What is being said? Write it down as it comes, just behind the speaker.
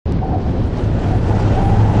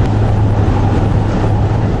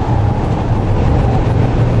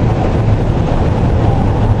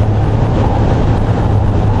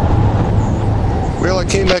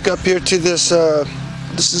back up here to this,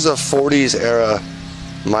 this is a 40s era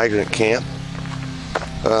migrant camp.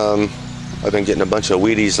 I've been getting a bunch of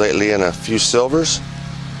Wheaties lately and a few silvers.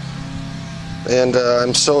 And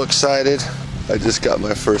I'm so excited. I just got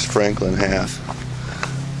my first Franklin half.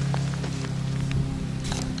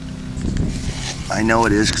 I know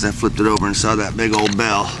it is because I flipped it over and saw that big old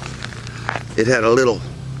bell. It had a little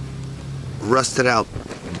rusted out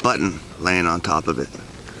button laying on top of it.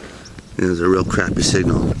 It was a real crappy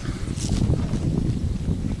signal.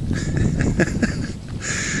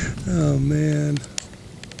 Oh man.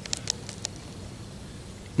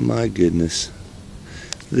 My goodness.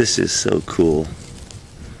 This is so cool.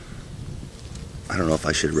 I don't know if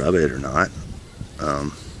I should rub it or not.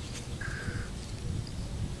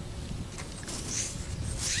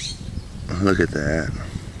 Look at that.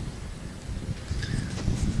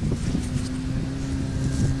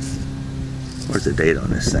 Where's the date on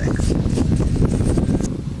this thing?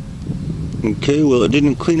 Okay, well it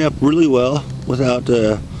didn't clean up really well without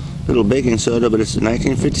a little baking soda, but it's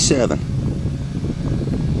 1957.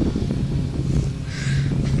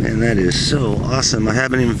 Man, that is so awesome. I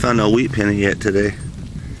haven't even found a wheat penny yet today.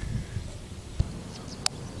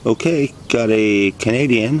 Okay, got a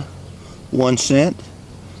Canadian 1 cent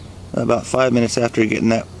about 5 minutes after getting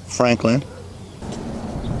that Franklin.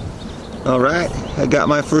 Alright, I got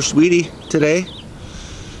my first Wheatie today.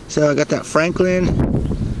 So I got that Franklin,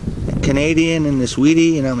 that Canadian, and this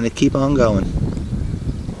Wheatie, and I'm going to keep on going.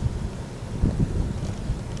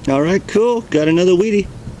 Alright, cool. Got another Wheatie.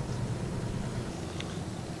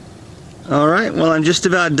 Alright, well I'm just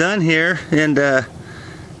about done here, and I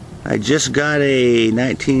just got a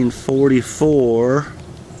 1944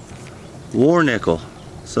 war nickel.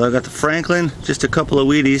 So I got the Franklin, just a couple of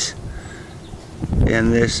Wheaties,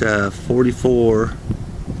 and this 44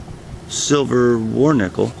 silver war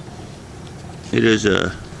nickel. It is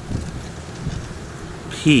a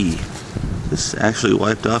P. This actually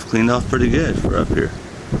wiped off, cleaned off pretty good for up here.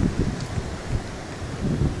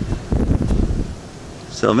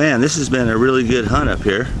 So man, this has been a really good hunt up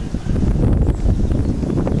here.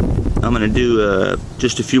 I'm gonna do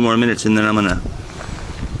just a few more minutes, and then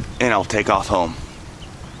I'll take off home.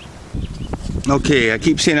 Okay, I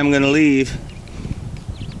keep saying I'm gonna leave,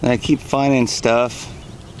 and I keep finding stuff.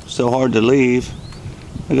 So hard to leave.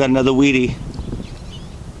 I got another Wheatie.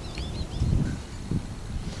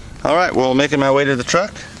 Alright, well, making my way to the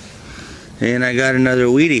truck, and I got another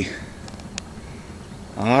Wheatie.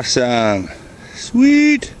 Awesome.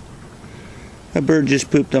 Sweet. A bird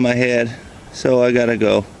just pooped on my head, so I gotta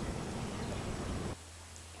go.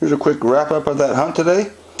 Here's a quick wrap up of that hunt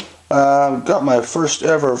today. Got my first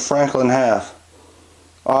ever Franklin half.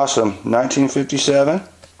 Awesome. 1957.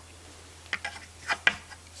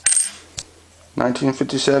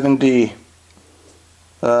 1957D.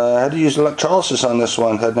 I had to use electrolysis on this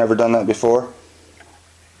one. Had never done that before.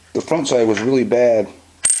 The front side was really bad.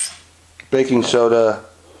 Baking soda,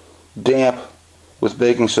 damp with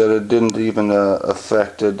baking soda, didn't even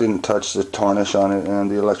affect it, didn't touch the tarnish on it, and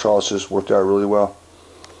the electrolysis worked out really well.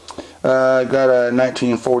 I got a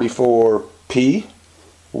 1944 P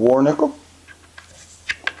war nickel,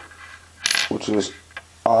 which was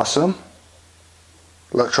awesome.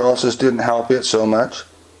 Electrolysis didn't help it so much.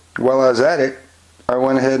 While I was at it, I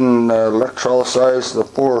went ahead and electrolyzed the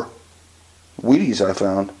 4 Wheaties I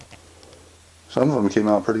found. Some of them came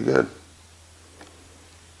out pretty good,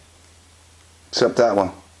 except that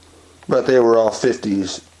one. But they were all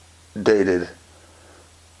 50s dated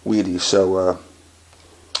Wheaties, so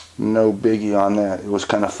no biggie on that. It was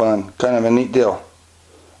kind of fun, kind of a neat deal.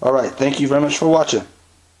 Alright, thank you very much for watching.